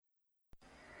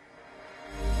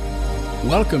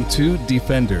Welcome to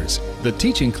Defenders, the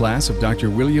teaching class of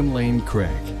Dr. William Lane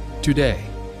Craig. Today,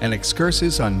 an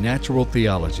excursus on natural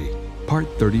theology, part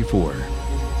 34.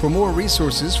 For more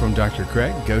resources from Dr.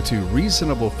 Craig, go to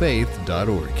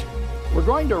reasonablefaith.org. We're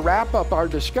going to wrap up our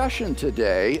discussion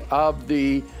today of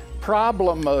the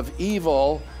problem of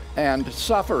evil and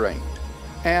suffering.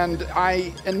 And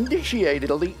I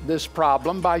initiated this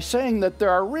problem by saying that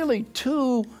there are really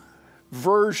two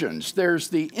versions. There's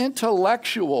the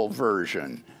intellectual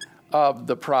version of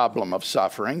the problem of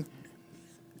suffering,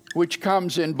 which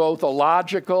comes in both a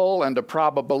logical and a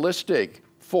probabilistic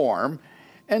form.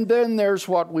 And then there's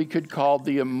what we could call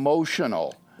the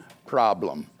emotional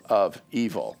problem of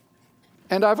evil.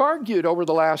 And I've argued over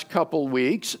the last couple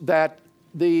weeks that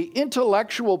the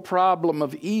intellectual problem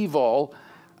of evil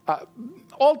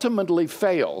ultimately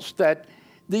fails, that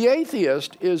the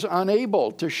atheist is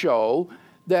unable to show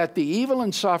that the evil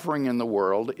and suffering in the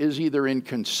world is either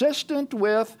inconsistent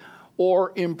with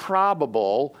or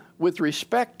improbable with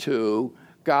respect to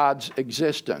God's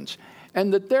existence,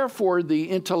 and that therefore the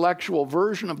intellectual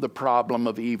version of the problem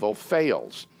of evil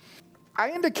fails. I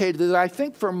indicated that I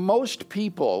think for most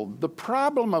people, the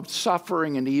problem of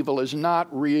suffering and evil is not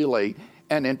really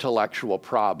an intellectual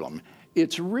problem.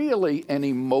 It's really an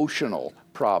emotional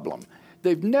problem.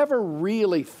 They've never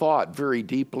really thought very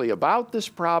deeply about this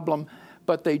problem,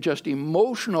 but they just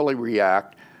emotionally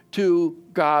react to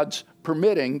God's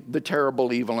permitting the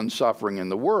terrible evil and suffering in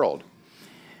the world.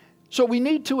 So we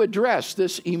need to address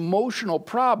this emotional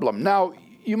problem. Now,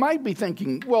 you might be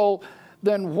thinking, well,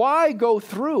 then why go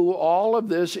through all of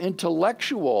this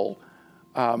intellectual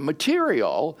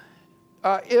material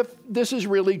if this is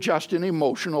really just an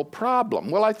emotional problem?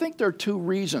 Well, I think there are two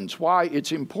reasons why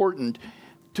it's important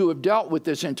to have dealt with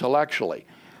this intellectually.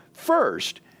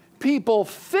 First, people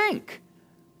think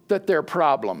that their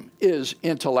problem is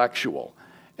intellectual.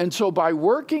 And so by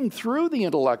working through the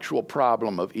intellectual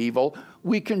problem of evil,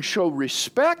 we can show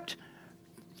respect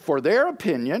for their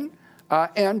opinion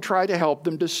and try to help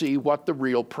them to see what the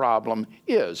real problem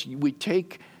is. We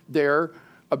take their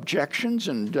objections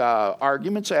and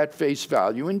arguments at face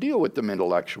value and deal with them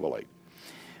intellectually.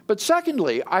 But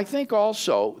secondly, I think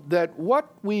also that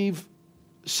what we've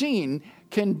seen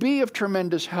can be of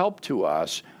tremendous help to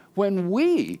us when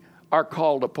we are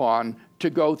called upon to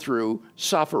go through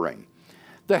suffering.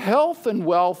 The health and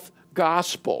wealth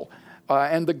gospel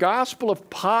and the gospel of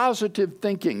positive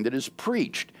thinking that is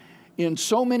preached in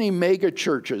so many mega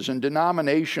churches and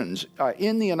denominations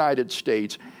in the United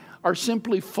States are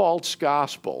simply false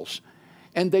gospels,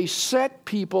 and they set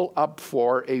people up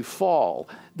for a fall.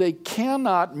 They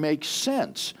cannot make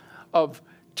sense of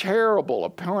terrible,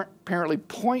 apparently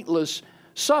pointless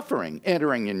suffering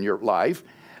entering in your life,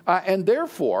 and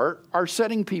therefore are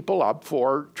setting people up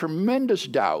for tremendous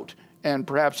doubt and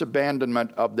perhaps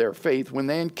abandonment of their faith when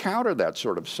they encounter that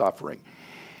sort of suffering.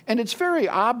 And it's very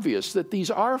obvious that these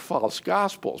are false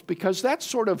gospels, because that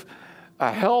sort of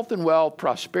health and wealth,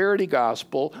 prosperity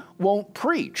gospel won't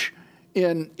preach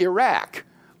in Iraq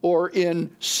or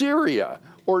in Syria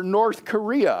or North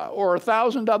Korea or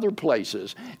 1,000 other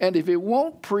places. And if it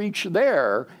won't preach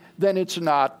there, then it's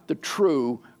not the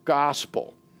true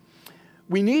gospel.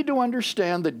 We need to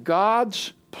understand that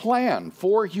God's plan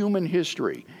for human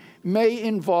history may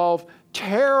involve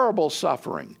terrible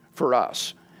suffering for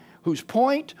us, whose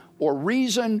point or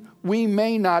reason we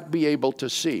may not be able to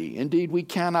see. Indeed, we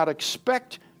cannot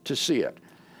expect to see it.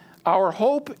 Our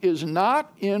hope is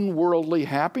not in worldly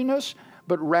happiness,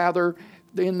 but rather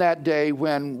in that day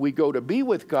when we go to be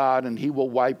with God and He will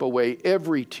wipe away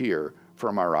every tear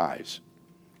from our eyes.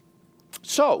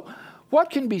 So, what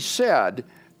can be said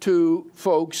to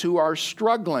folks who are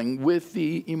struggling with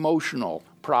the emotional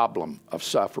problem of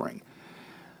suffering?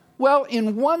 Well,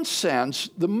 in one sense,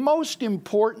 the most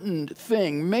important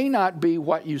thing may not be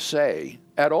what you say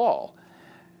at all.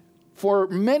 For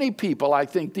many people, I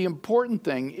think the important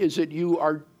thing is that you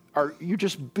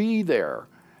just be there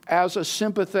as a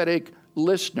sympathetic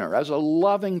listener, as a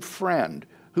loving friend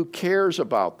who cares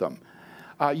about them.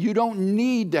 You don't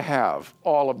need to have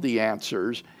all of the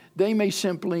answers. They may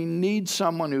simply need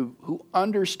someone who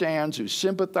understands, who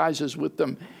sympathizes with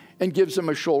them, and gives them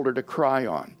a shoulder to cry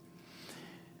on.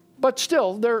 But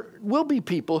still, there will be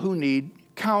people who need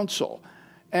counsel,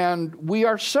 and we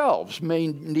ourselves may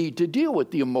need to deal with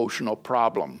the emotional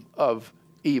problem of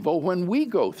evil when we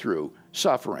go through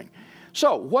suffering.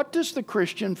 So, what does the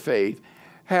Christian faith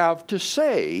have to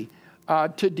say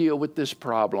to deal with this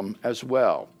problem as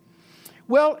well?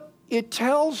 Well, it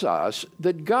tells us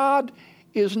that God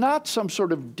is not some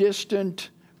sort of distant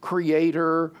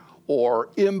creator or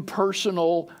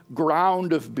impersonal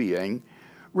ground of being.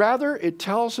 Rather, it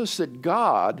tells us that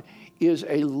God is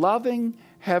a loving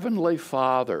Heavenly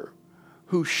Father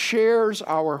who shares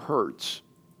our hurts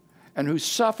and who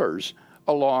suffers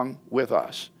along with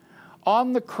us.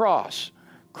 On the cross,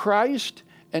 Christ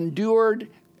endured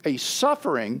a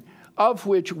suffering of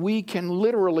which we can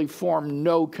literally form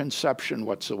no conception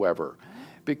whatsoever,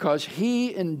 because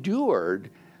he endured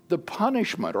the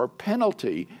punishment or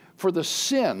penalty for the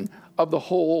sin of the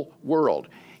whole world.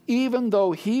 Even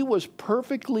though he was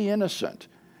perfectly innocent,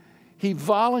 he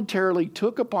voluntarily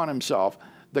took upon himself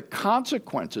the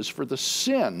consequences for the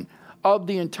sin of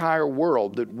the entire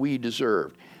world that we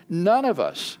deserved. None of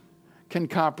us can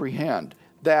comprehend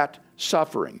that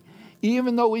suffering.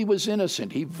 Even though he was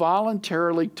innocent, he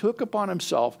voluntarily took upon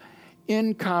himself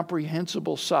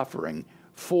incomprehensible suffering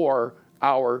for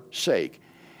our sake.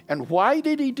 And why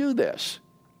did he do this?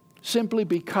 Simply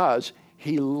because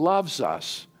he loves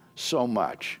us so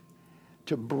much,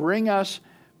 to bring us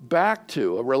back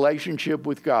to a relationship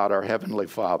with God, our Heavenly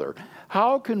Father.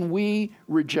 How can we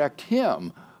reject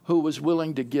him who was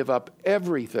willing to give up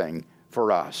everything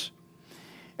for us?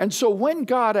 And so when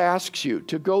God asks you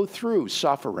to go through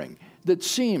suffering that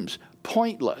seems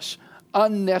pointless,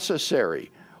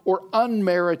 unnecessary, or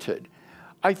unmerited,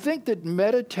 I think that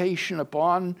meditation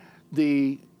upon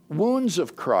the wounds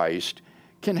of Christ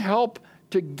can help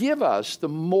to give us the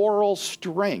moral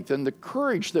strength and the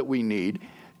courage that we need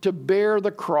to bear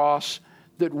the cross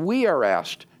that we are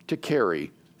asked to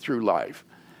carry through life.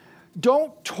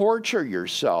 Don't torture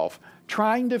yourself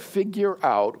trying to figure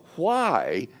out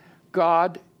why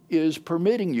God is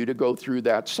permitting you to go through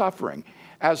that suffering.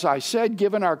 As I said,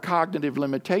 given our cognitive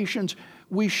limitations,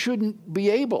 we shouldn't be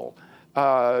able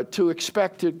to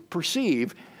expect to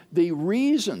perceive the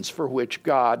reasons for which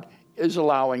God is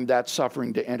allowing that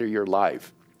suffering to enter your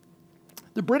life.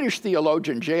 The British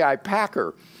theologian J.I.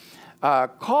 Packer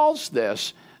calls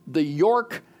this the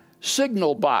York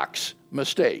signal box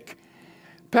mistake.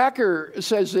 Packer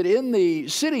says that in the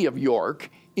city of York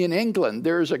in England,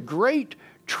 there's a great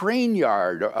train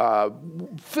yard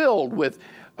filled with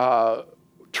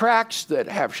tracks that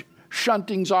have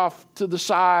shuntings off to the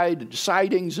side,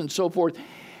 sidings and so forth.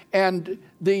 And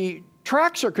the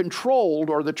tracks are controlled,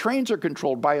 or the trains are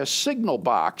controlled by a signal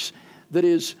box that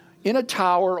is in a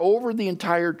tower over the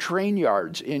entire train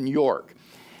yards in York.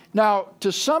 Now,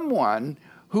 to someone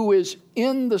who is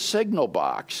in the signal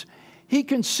box, he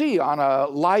can see on a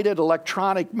lighted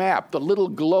electronic map the little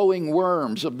glowing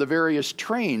worms of the various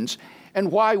trains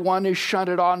and why one is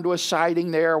shunted onto a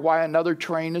siding there, why another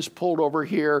train is pulled over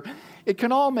here. It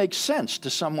can all make sense to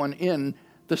someone in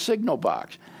the signal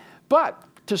box. But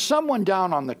to someone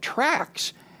down on the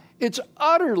tracks, it's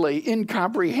utterly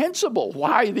incomprehensible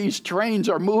why these trains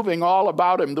are moving all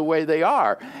about him the way they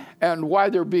are and why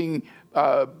they're being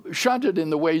shunted in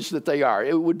the ways that they are.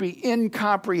 It would be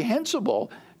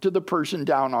incomprehensible to the person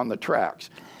down on the tracks.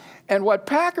 And what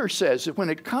Packer says is when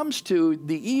it comes to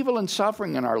the evil and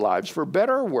suffering in our lives, for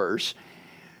better or worse,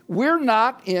 we're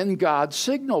not in God's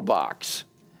signal box.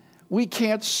 We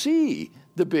can't see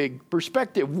the big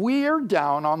perspective. We're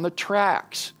down on the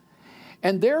tracks.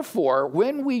 And therefore,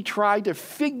 when we try to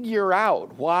figure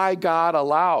out why God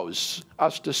allows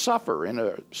us to suffer in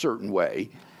a certain way,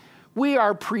 we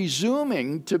are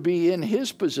presuming to be in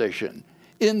his position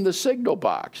in the signal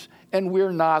box, and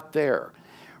we're not there.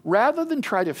 Rather than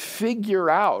try to figure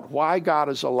out why God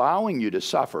is allowing you to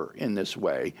suffer in this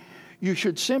way, you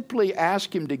should simply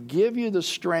ask him to give you the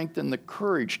strength and the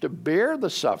courage to bear the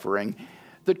suffering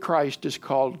that Christ has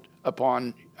called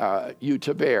upon you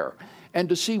to bear, and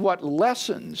to see what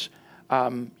lessons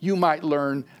you might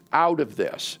learn out of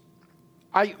this.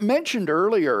 I mentioned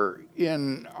earlier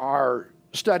in our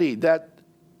study that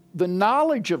the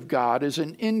knowledge of God is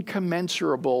an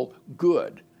incommensurable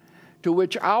good to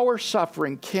which our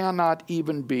suffering cannot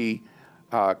even be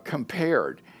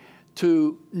compared.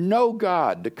 To know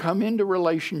God, to come into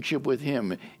relationship with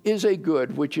him, is a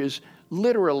good which is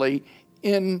literally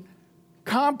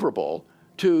incomparable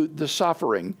to the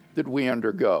suffering that we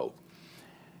undergo.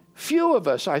 Few of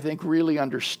us, I think, really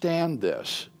understand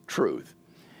this truth.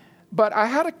 But I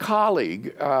had a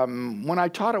colleague when I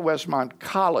taught at Westmont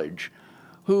College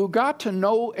who got to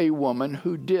know a woman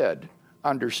who did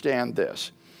understand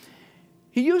this.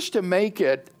 He used to make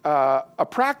it a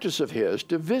practice of his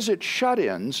to visit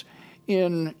shut-ins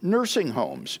in nursing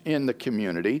homes in the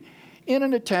community in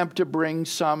an attempt to bring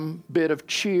some bit of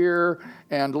cheer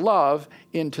and love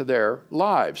into their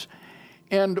lives.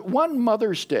 And one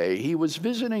Mother's Day, he was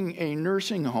visiting a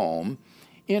nursing home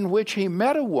in which he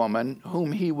met a woman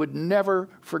whom he would never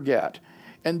forget.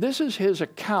 And this is his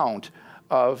account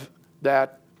of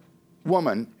that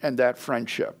woman and that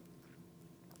friendship.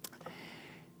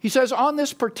 He says, on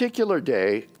this particular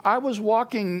day, I was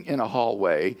walking in a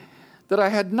hallway that I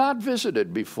had not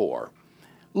visited before,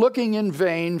 looking in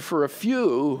vain for a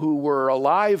few who were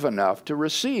alive enough to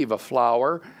receive a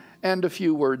flower and a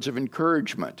few words of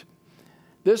encouragement.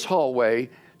 This hallway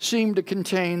seemed to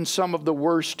contain some of the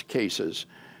worst cases,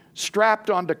 strapped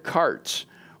onto carts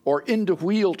or into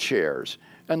wheelchairs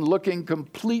and looking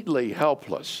completely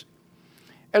helpless.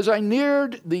 As I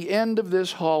neared the end of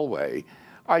this hallway,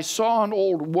 I saw an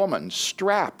old woman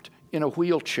strapped in a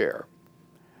wheelchair.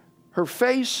 Her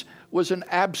face was an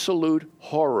absolute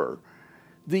horror.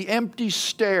 The empty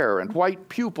stare and white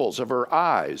pupils of her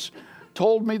eyes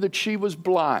told me that she was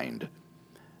blind.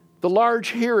 The large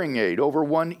hearing aid over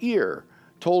one ear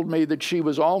told me that she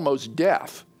was almost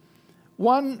deaf.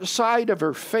 One side of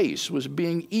her face was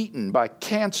being eaten by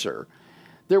cancer.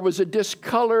 There was a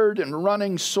discolored and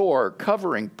running sore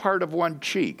covering part of one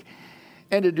cheek,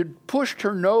 and it had pushed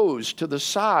her nose to the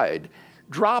side,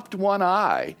 dropped one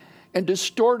eye, and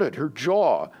distorted her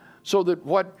jaw so that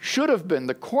what should have been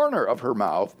the corner of her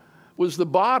mouth was the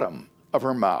bottom of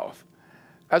her mouth.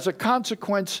 As a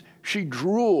consequence, she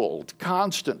drooled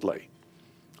constantly.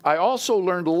 I also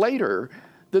learned later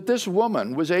that this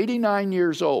woman was 89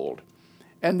 years old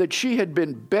and that she had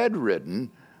been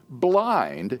bedridden,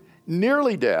 blind,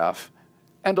 nearly deaf,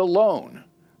 and alone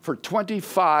for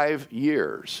 25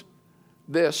 years.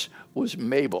 This was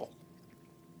Mabel.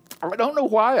 I don't know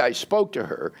why I spoke to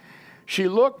her. She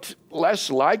looked less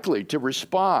likely to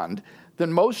respond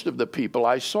than most of the people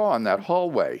I saw in that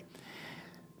hallway.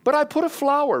 But I put a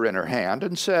flower in her hand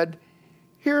and said,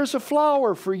 "Here's a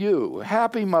flower for you.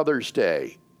 Happy Mother's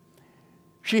Day."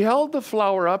 She held the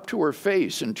flower up to her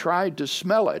face and tried to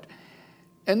smell it,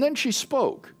 and then she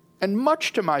spoke. And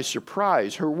much to my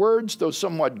surprise, her words, though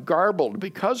somewhat garbled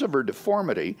because of her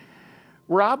deformity,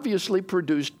 were obviously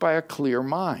produced by a clear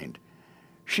mind.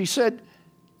 She said,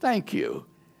 "Thank you.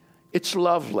 It's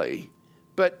lovely,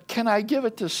 but can I give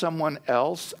it to someone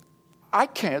else? I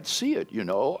can't see it, you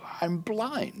know. I'm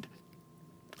blind."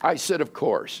 I said, "Of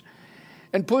course,"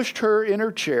 and pushed her in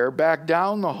her chair back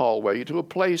down the hallway to a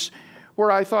place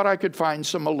where I thought I could find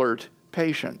some alert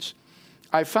patients.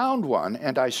 I found one,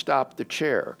 and I stopped the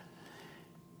chair.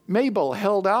 Mabel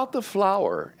held out the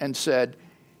flower and said,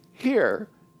 "Here,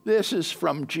 this is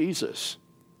from Jesus."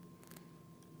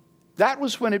 That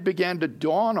was when it began to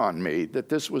dawn on me that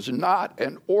this was not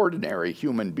an ordinary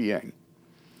human being.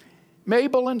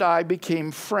 Mabel and I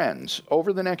became friends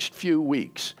over the next few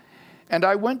weeks, and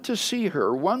I went to see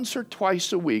her once or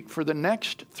twice a week for the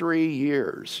next 3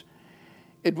 years.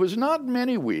 It was not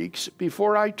many weeks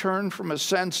before I turned from a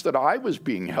sense that I was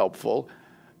being helpful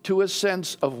to a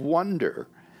sense of wonder,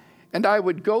 and I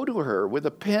would go to her with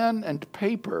a pen and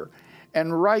paper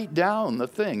and write down the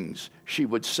things she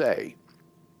would say.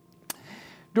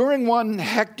 During one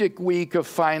hectic week of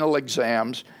final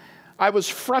exams, I was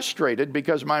frustrated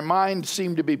because my mind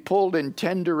seemed to be pulled in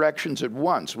 10 directions at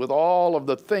once with all of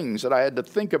the things that I had to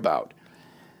think about.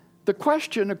 The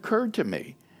question occurred to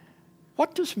me,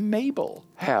 what does Mabel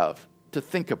have to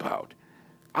think about?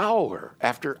 Hour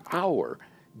after hour,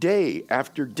 day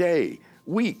after day,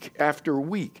 week after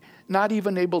week, not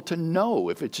even able to know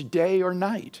if it's day or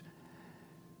night.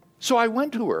 So I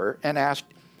went to her and asked,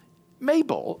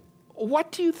 "Mabel,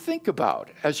 what do you think about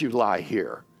as you lie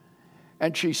here?"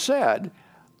 And she said,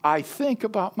 "I think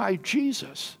about my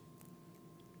Jesus."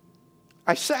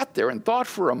 I sat there and thought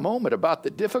for a moment about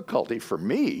the difficulty for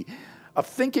me of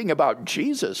thinking about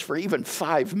Jesus for even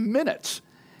 5 minutes.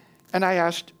 And I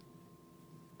asked,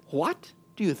 "What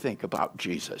do you think about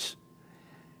Jesus?"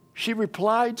 She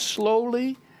replied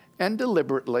slowly and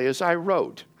deliberately as I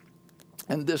wrote.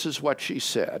 And this is what she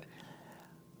said.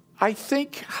 "I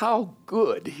think how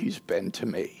good he's been to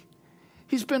me.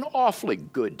 He's been awfully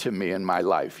good to me in my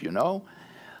life, you know.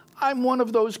 I'm one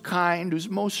of those kind who's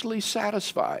mostly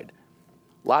satisfied.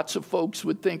 Lots of folks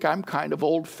would think I'm kind of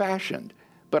old-fashioned,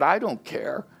 but I don't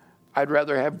care. I'd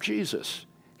rather have Jesus.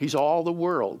 He's all the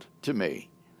world to me."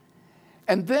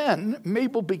 And then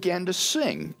Mabel began to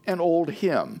sing an old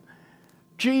hymn.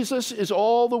 "Jesus is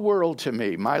all the world to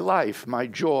me, my life, my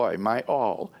joy, my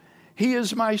all. He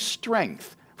is my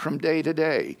strength from day to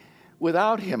day.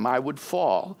 Without him I would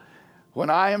fall. When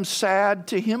I am sad,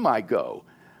 to him I go.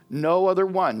 No other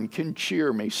one can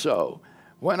cheer me so.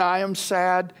 When I am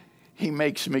sad, he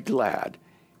makes me glad.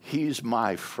 He's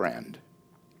my friend."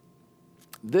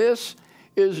 This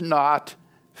is not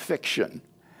fiction.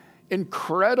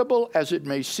 Incredible as it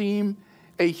may seem,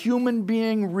 a human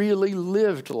being really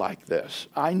lived like this.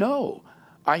 I know.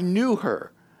 I knew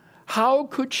her. How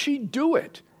could she do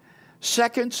it?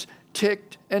 Seconds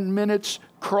ticked and minutes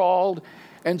crawled,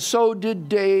 And so did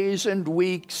days and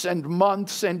weeks and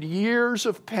months and years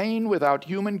of pain without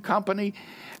human company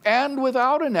and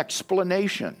without an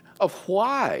explanation of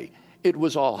why it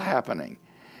was all happening.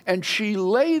 And she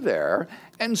lay there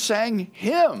and sang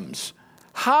hymns.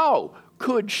 How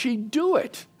could she do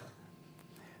it?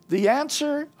 The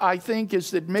answer, I think,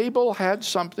 is that Mabel had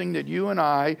something that you and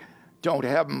I don't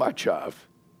have much of.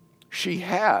 She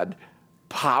had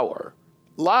power.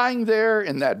 Lying there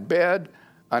in that bed,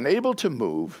 unable to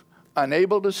move,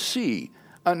 unable to see,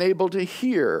 unable to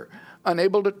hear,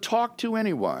 unable to talk to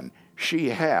anyone, she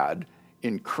had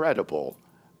incredible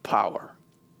power.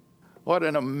 What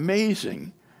an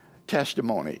amazing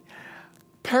testimony.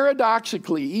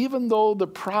 Paradoxically, even though the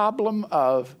problem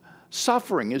of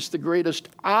suffering is the greatest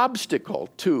obstacle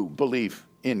to belief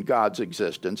in God's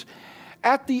existence,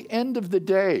 at the end of the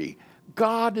day,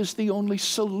 God is the only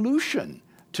solution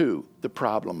to the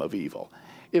problem of evil.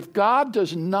 If God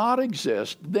does not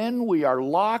exist, then we are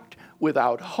locked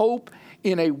without hope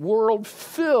in a world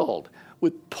filled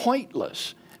with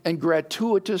pointless and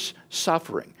gratuitous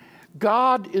suffering.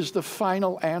 God is the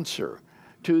final answer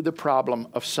to the problem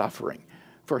of suffering,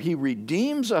 for he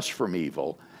redeems us from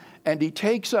evil, and he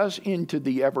takes us into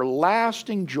the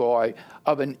everlasting joy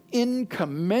of an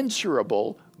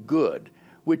incommensurable good,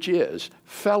 which is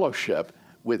fellowship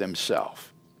with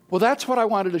himself. Well, that's what I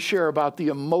wanted to share about the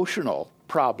emotional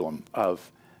problem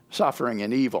of suffering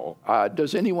and evil.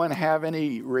 Does anyone have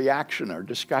any reaction or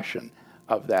discussion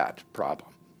of that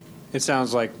problem? It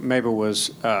sounds like Mabel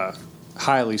was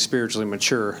highly spiritually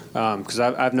mature, because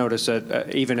I've noticed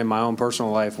that even in my own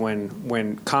personal life,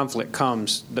 when conflict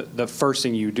comes, the first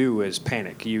thing you do is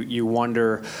panic. You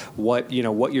wonder what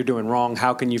you're doing wrong.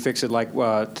 How can you fix it? Like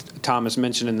Thomas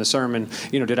mentioned in the sermon,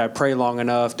 did I pray long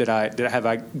enough? Have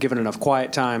I given enough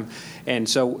quiet time? And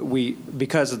so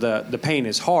because of the pain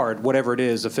is hard, whatever it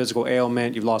is, a physical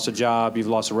ailment, you've lost a job, you've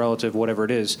lost a relative, whatever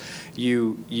it is,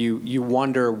 you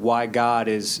wonder why God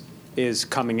is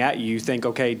coming at you. You think,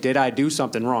 okay, did I do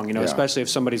something wrong? Especially if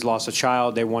somebody's lost a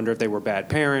child, they wonder if they were bad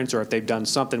parents or if they've done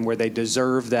something where they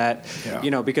deserve that.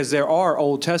 Yeah. Because there are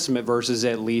Old Testament verses,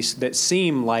 at least, that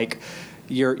seem like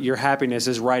your happiness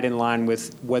is right in line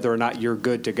with whether or not you're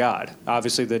good to God.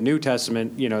 Obviously, the New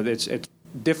Testament, it's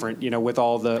different, with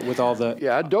all the.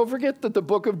 Yeah, don't forget that the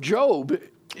book of Job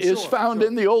is found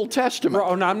in the Old Testament.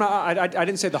 Oh no, I'm not. I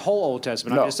didn't say the whole Old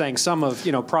Testament. No. I'm just saying some of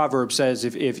Proverbs says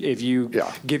if you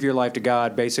give your life to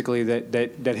God, basically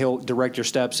that He'll direct your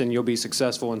steps and you'll be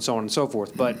successful and so on and so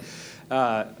forth. But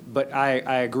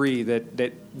I agree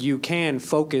that you can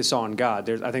focus on God.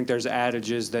 I think there's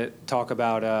adages that talk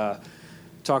about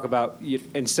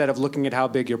instead of looking at how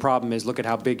big your problem is, look at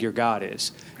how big your God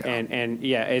is.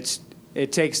 Yeah.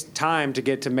 It takes time to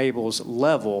get to Mabel's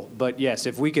level, but yes,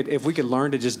 if we could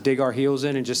learn to just dig our heels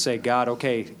in and just say, God,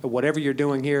 okay, whatever you're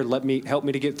doing here, help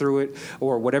me to get through it,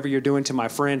 or whatever you're doing to my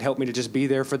friend, help me to just be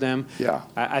there for them. Yeah.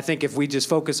 I think if we just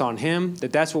focus on Him,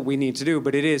 that's what we need to do.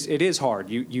 But it is hard.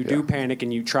 You do panic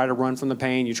and you try to run from the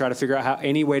pain. You try to figure out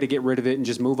any way to get rid of it and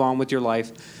just move on with your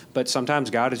life. But sometimes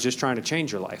God is just trying to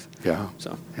change your life. Yeah.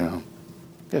 So. Yeah.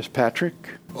 Yes, Patrick?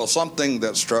 Well, something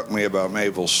that struck me about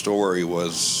Mabel's story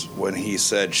was when he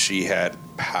said she had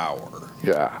power.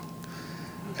 Yeah.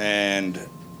 And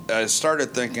I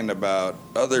started thinking about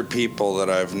other people that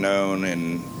I've known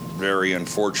in very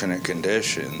unfortunate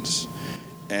conditions,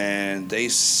 and they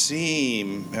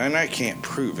seem, and I can't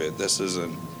prove it, this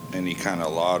isn't any kind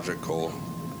of logical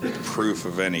proof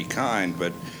of any kind,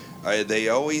 but they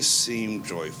always seem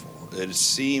joyful. It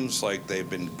seems like they've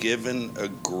been given a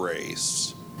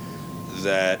grace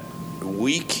that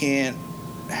we can't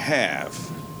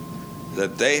have,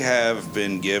 that they have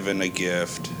been given a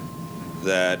gift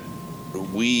that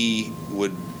we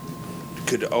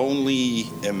could only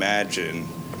imagine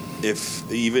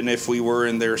even if we were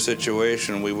in their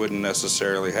situation, we wouldn't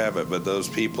necessarily have it. But those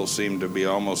people seem to be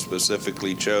almost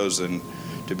specifically chosen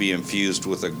to be infused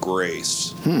with a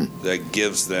grace that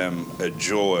gives them a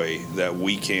joy that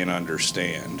we can't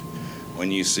understand.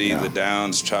 When you see the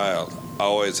Downs child,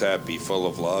 always happy, full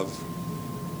of love,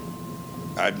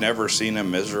 I've never seen a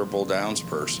miserable Downs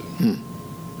person.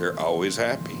 They're always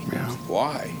happy. Yeah.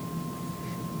 Why?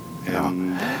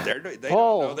 And they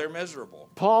Paul, don't know they're miserable.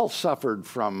 Paul suffered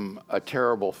from a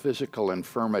terrible physical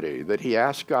infirmity that he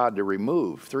asked God to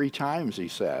remove. 3 times, he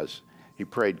says. He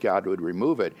prayed God would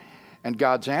remove it. And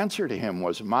God's answer to him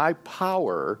was, my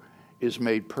power is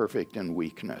made perfect in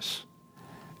weakness.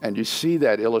 And you see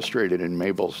that illustrated in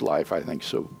Mabel's life, I think,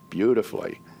 so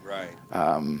beautifully. Right.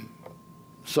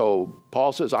 So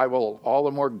Paul says, I will all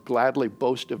the more gladly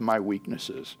boast of my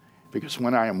weaknesses, because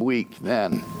when I am weak,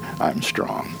 then I'm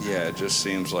strong. Yeah, it just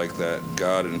seems like that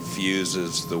God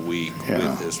infuses the weak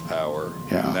with his power.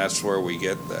 Yeah. And that's where we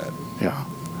get that. Yeah.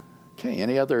 Okay,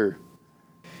 any other?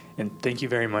 And thank you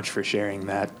very much for sharing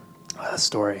that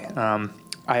story.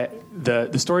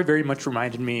 The story very much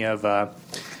reminded me of a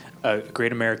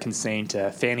great American saint,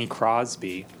 Fanny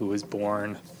Crosby, who was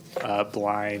born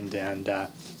blind and,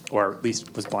 or at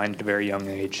least was blind at a very young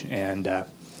age, and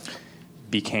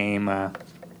became,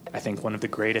 I think, one of the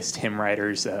greatest hymn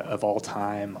writers of all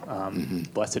time.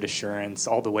 Blessed Assurance,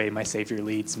 All the Way My Savior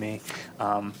Leads Me,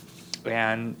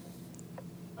 and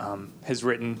has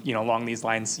written, along these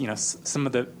lines, some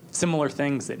of the similar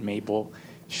things that Mabel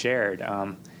shared.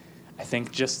 I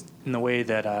think just in the way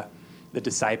that the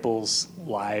disciples'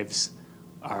 lives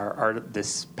are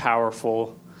this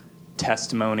powerful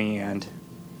testimony and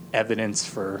evidence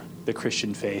for the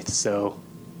Christian faith, so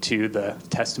too the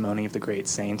testimony of the great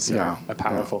saints are a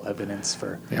powerful evidence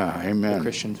for amen. the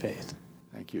Christian faith.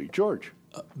 Thank you. George?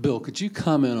 Bill, could you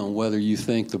comment on whether you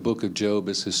think the book of Job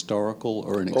is historical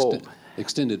or an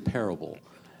extended parable?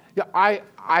 Yeah,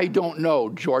 I don't know,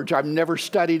 George. I've never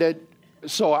studied it,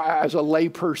 so as a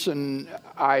layperson,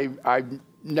 I've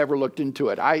never looked into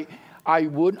it. I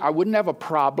wouldn't have a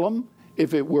problem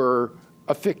if it were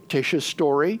a fictitious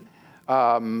story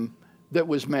that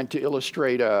was meant to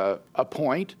illustrate a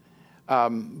point.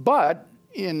 But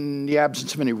in the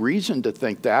absence of any reason to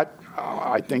think that,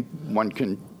 I think one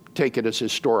can take it as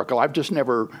historical. I've just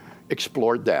never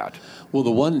explored that. Well,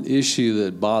 the one issue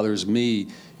that bothers me,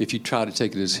 if you try to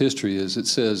take it as history, is it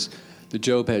says that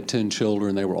Job had 10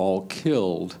 children, they were all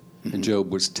killed, and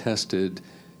Job was tested,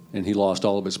 and he lost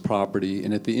all of his property.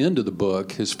 And at the end of the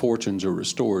book, his fortunes are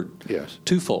restored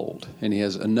twofold, and he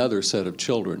has another set of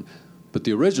children. But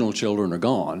the original children are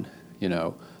gone, they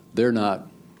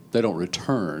don't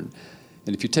return.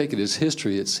 And if you take it as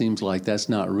history, it seems like that's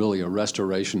not really a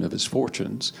restoration of his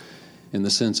fortunes in the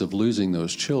sense of losing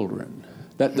those children.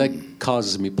 That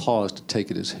causes me pause to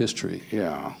take it as history.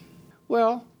 Yeah.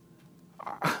 Well,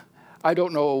 I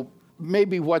don't know.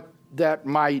 Maybe what that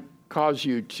might cause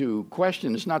you to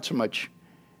question is not so much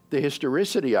the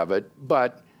historicity of it,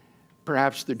 but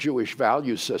perhaps the Jewish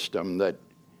value system that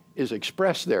is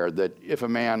expressed there, that if a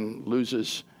man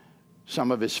loses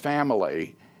some of his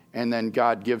family and then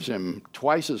God gives him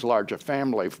twice as large a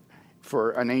family,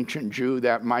 for an ancient Jew,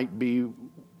 that might be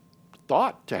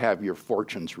thought to have your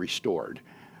fortunes restored.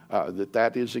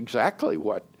 That is exactly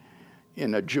what,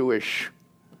 in a Jewish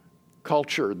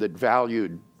culture that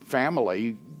valued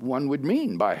family, one would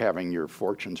mean by having your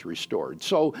fortunes restored.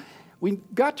 So we've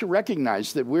got to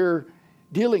recognize that we're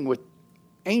dealing with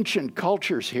ancient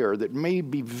cultures here that may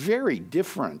be very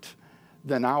different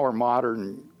than our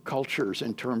modern cultures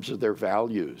in terms of their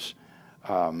values.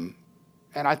 And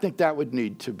I think that would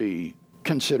need to be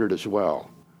considered as well.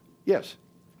 Yes?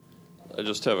 I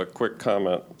just have a quick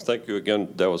comment. Thank you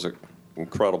again. That was an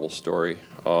incredible story.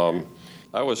 I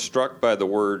was struck by the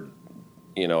word,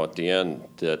 at the end,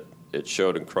 that it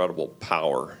showed incredible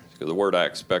power. Because the word I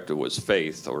expected was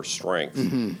faith or strength.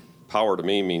 Mm-hmm. Power to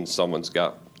me means someone's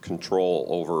got control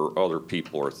over other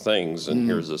people or things, and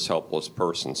here's this helpless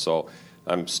person. So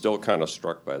I'm still kind of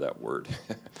struck by that word.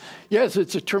 Yes,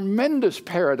 it's a tremendous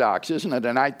paradox, isn't it?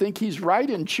 And I think he's right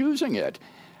in choosing it.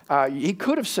 He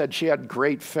could have said she had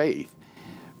great faith,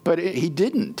 but he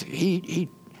didn't. He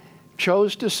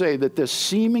chose to say that this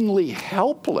seemingly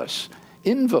helpless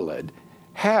invalid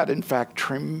had, in fact,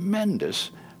 tremendous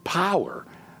power,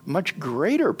 much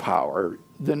greater power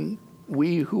than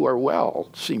we who are well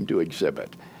seem to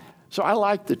exhibit. So I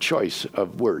like the choice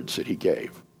of words that he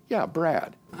gave. Yeah,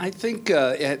 Brad. I think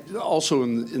also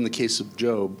in the case of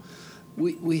Job,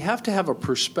 we have to have a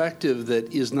perspective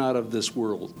that is not of this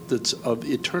world, that's of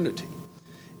eternity.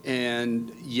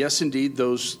 And yes, indeed,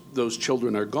 those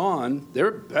children are gone.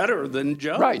 They're better than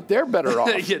Job. Right, they're better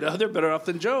off. They're better off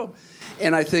than Job.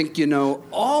 And I think,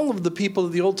 all of the people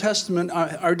of the Old Testament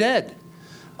are dead.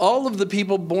 All of the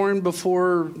people born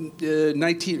before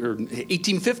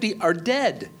 1850 are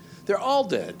dead. They're all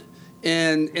dead.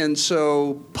 And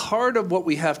so part of what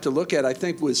we have to look at, I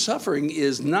think, with suffering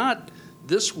is not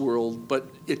this world, but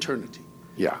eternity.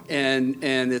 Yeah. And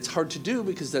it's hard to do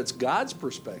because that's God's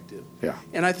perspective. Yeah.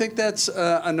 And I think that's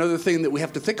another thing that we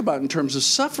have to think about in terms of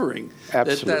suffering.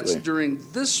 Absolutely. That's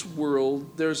during this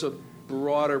world, there's a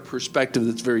broader perspective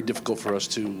that's very difficult for us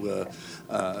to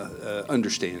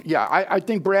understand. Yeah, I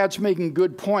think Brad's making a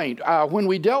good point. When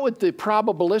we dealt with the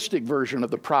probabilistic version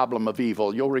of the problem of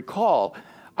evil, you'll recall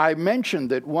I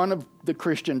mentioned that one of the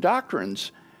Christian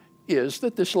doctrines is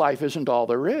that this life isn't all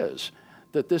there is,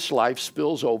 that this life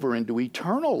spills over into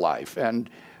eternal life. And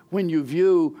when you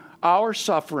view our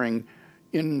suffering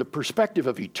in the perspective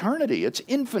of eternity, it's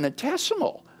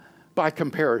infinitesimal by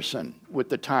comparison with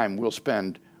the time we'll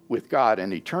spend with God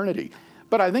in eternity.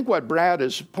 But I think what Brad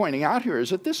is pointing out here is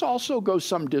that this also goes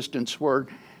some distance toward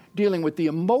dealing with the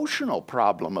emotional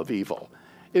problem of evil.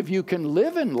 If you can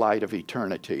live in light of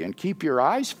eternity and keep your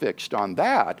eyes fixed on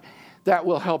that, that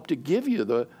will help to give you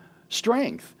the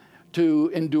strength to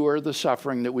endure the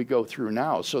suffering that we go through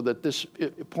now. So that this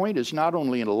point is not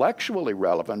only intellectually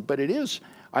relevant, but it is,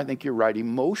 I think you're right,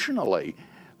 emotionally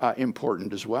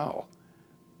important as well.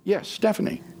 Yes,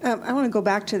 Stephanie. I want to go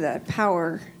back to that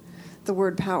power, the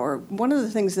word power. One of the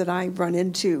things that I run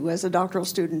into as a doctoral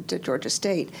student at Georgia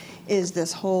State is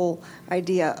this whole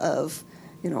idea of,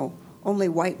 only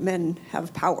white men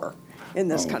have power in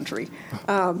this country.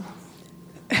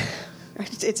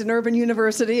 It's an urban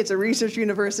university. It's a research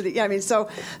university. So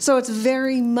it's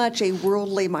very much a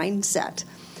worldly mindset.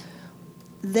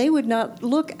 They would not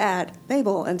look at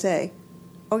Babel and say,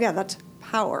 oh, yeah, that's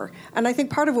power. And I think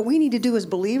part of what we need to do as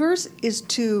believers is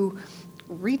to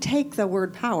retake the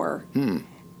word power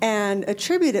and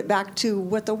attribute it back to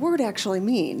what the word actually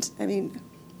means. I mean,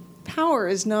 power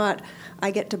is not,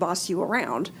 I get to boss you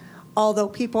around, although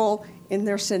people in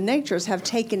their sin natures have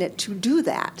taken it to do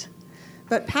that.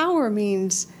 But power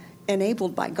means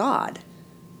enabled by God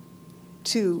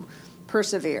to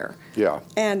persevere. Yeah.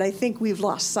 And I think we've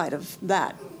lost sight of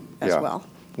that as well.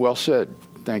 Well said.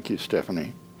 Thank you,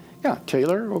 Stephanie. Yeah,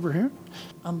 Taylor over here.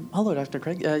 Hello, Dr.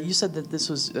 Craig. You said that this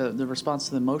was the response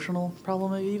to the emotional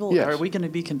problem of evil. Yes. Are we going to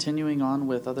be continuing on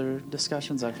with other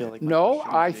discussions? I feel like No,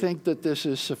 I think that this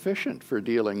is sufficient for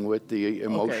dealing with the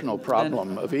emotional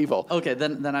problem of evil. Okay,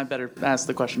 then I better ask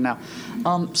the question now.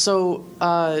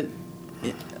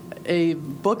 A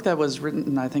book that was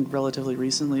written, I think, relatively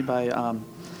recently by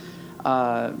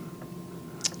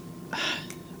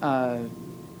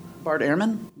Bart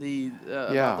Ehrman,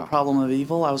 about the problem of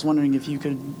evil. I was wondering if you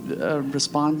could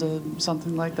respond to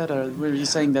something like that. Or were you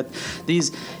saying that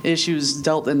these issues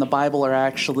dealt in the Bible are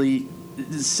actually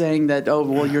saying that,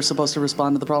 you're supposed to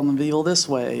respond to the problem of evil this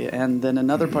way, and then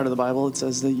another part of the Bible it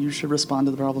says that you should respond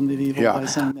to the problem of evil by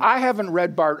saying that? I haven't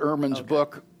read Bart Ehrman's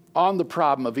book on the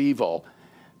problem of evil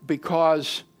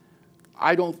because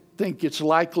I don't think it's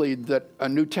likely that a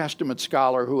New Testament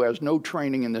scholar who has no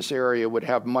training in this area would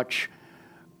have much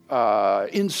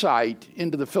insight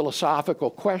into the philosophical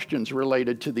questions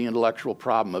related to the intellectual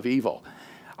problem of evil.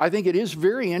 I think it is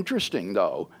very interesting,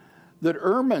 though, that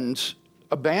Ehrman's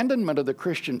abandonment of the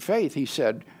Christian faith, he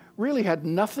said, really had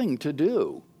nothing to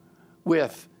do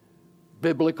with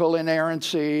biblical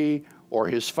inerrancy or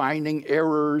his finding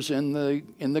errors in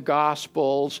the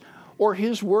Gospels or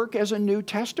his work as a New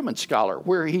Testament scholar,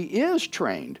 where he is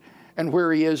trained and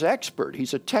where he is expert.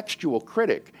 He's a textual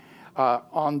critic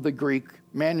on the Greek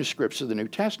manuscripts of the New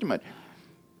Testament.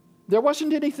 There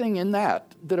wasn't anything in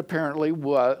that apparently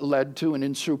led to an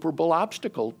insuperable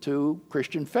obstacle to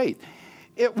Christian faith.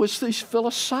 It was these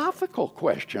philosophical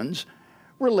questions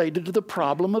related to the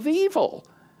problem of evil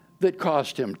that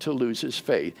caused him to lose his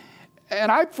faith.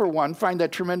 And I, for one, find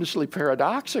that tremendously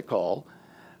paradoxical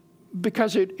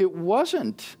because it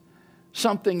wasn't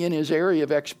something in his area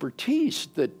of expertise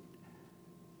that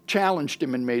challenged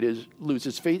him and made him lose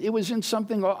his faith. It was in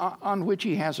something on which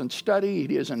he hasn't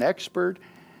studied. He is an expert.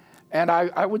 And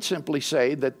I would simply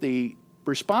say that the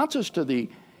responses to the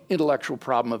intellectual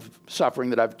problem of suffering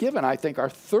that I've given, I think, are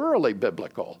thoroughly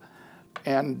biblical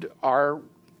and are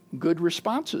good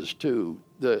responses to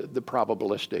the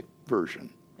probabilistic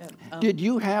version. Did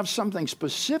you have something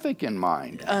specific in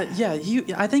mind?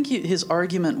 I think his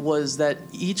argument was that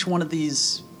each one of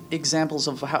these examples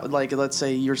of how, like, let's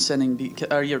say you're sinning,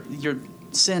 your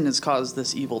sin has caused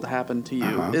this evil to happen to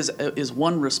you, is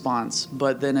one response.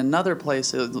 But then another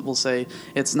place it will say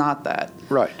it's not that.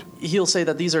 Right. He'll say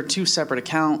that these are two separate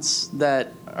accounts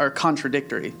that are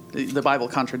contradictory. The Bible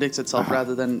contradicts itself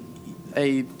rather than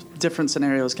different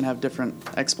scenarios can have different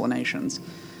explanations.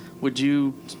 Would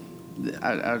you?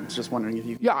 I was just wondering if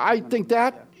you. Yeah, I think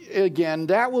that again,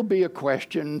 that will be a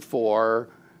question for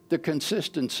the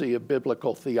consistency of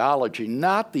biblical theology,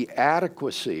 not the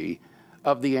adequacy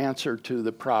of the answer to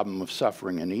the problem of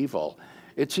suffering and evil.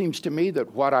 It seems to me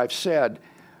that what I've said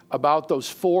about those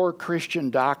four Christian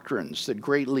doctrines that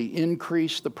greatly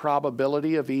increase the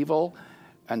probability of evil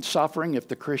and suffering if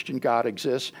the Christian God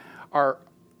exists are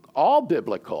all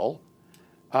biblical,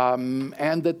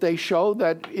 and that they show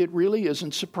that it really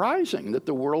isn't surprising that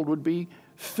the world would be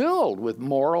filled with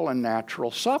moral and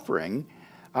natural suffering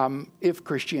if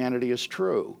Christianity is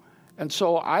true. And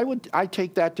so I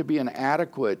take that to be an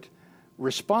adequate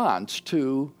response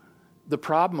to the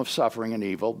problem of suffering and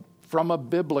evil from a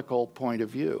biblical point of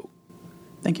view.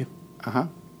 Thank you.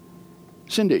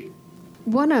 Cindy.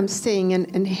 What I'm seeing,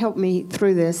 and help me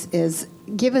through this, is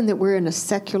given that we're in a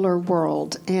secular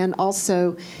world and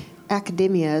also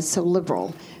academia is so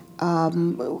liberal,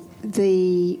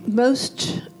 the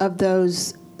most of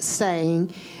those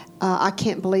saying, I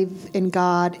can't believe in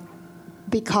God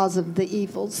because of the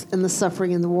evils and the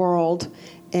suffering in the world,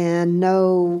 and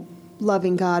no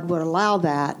loving God would allow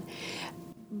that.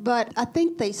 But I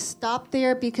think they stop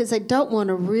there because they don't want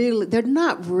to really, they're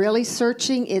not really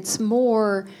searching. It's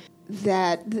more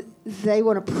that they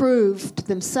want to prove to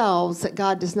themselves that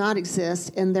God does not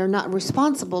exist and they're not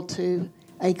responsible to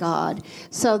a God.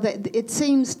 So that it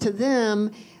seems to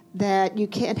them that you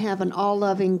can't have an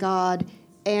all-loving God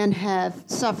and have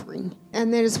suffering.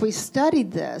 And then as we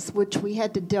studied this, which we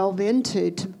had to delve into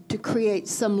to create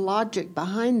some logic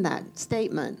behind that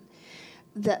statement,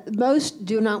 that most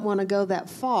do not want to go that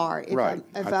far,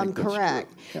 if I'm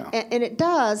correct. Yeah. And it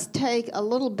does take a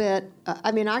little bit,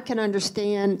 I can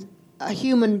understand a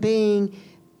human being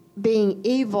being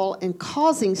evil and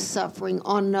causing suffering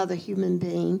on another human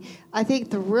being. I think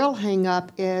the real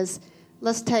hang-up is,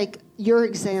 let's take your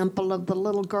example of the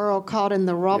little girl caught in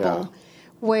the rubble,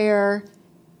 where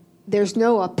there's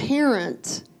no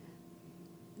apparent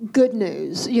good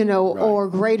news, or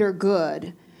greater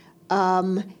good.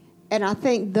 And I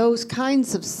think those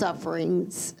kinds of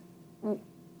sufferings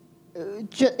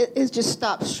it just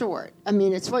stops short.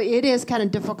 It is kind of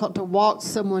difficult to walk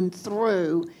someone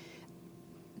through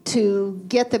to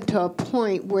get them to a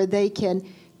point where they can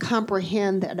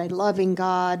comprehend that a loving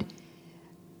God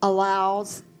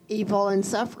allows evil and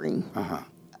suffering.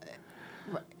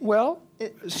 Well,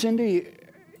 Cindy,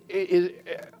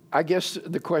 I guess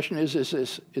the question is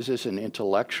this an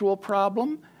intellectual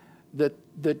problem that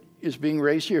is being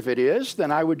raised here? If it is,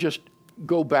 then I would just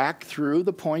go back through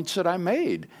the points that I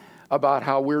made about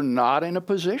how we're not in a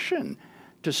position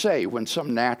to say when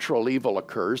some natural evil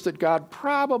occurs that God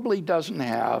probably doesn't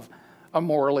have a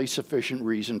morally sufficient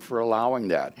reason for allowing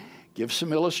that. Give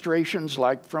some illustrations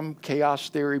like from chaos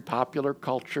theory, popular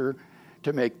culture,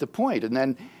 to make the point, and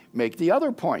then make the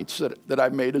other points that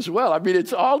I've made as well.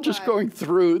 It's all just going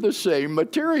through the same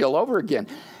material over again.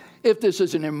 If this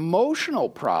is an emotional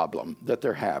problem that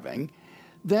they're having,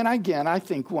 then again, I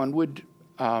think one would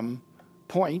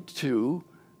point to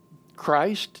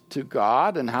Christ, to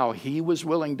God, and how he was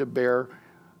willing to bear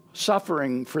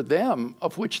suffering for them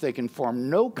of which they can form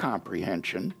no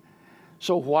comprehension.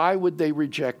 So why would they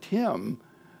reject him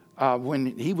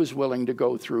when he was willing to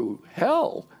go through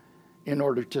hell in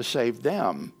order to save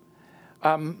them?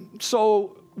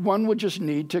 So one would just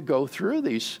need to go through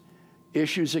these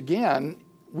issues again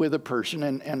with a person,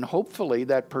 and hopefully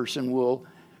that person will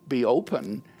be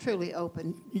open. Truly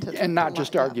open. And not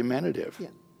just argumentative. Yeah.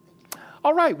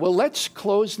 All right, well, let's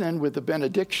close then with the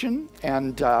benediction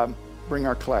and bring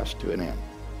our class to an end.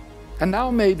 And now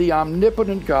may the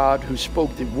omnipotent God who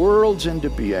spoke the worlds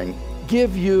into being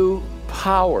give you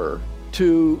power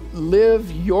to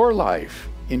live your life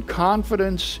in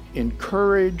confidence, in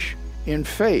courage, in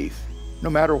faith, no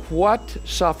matter what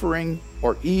suffering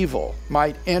or evil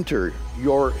might enter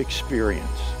your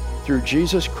experience. Through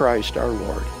Jesus Christ our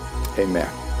Lord. Amen.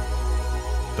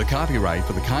 The copyright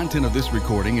for the content of this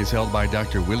recording is held by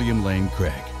Dr. William Lane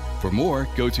Craig. For more,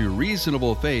 go to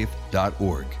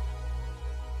reasonablefaith.org.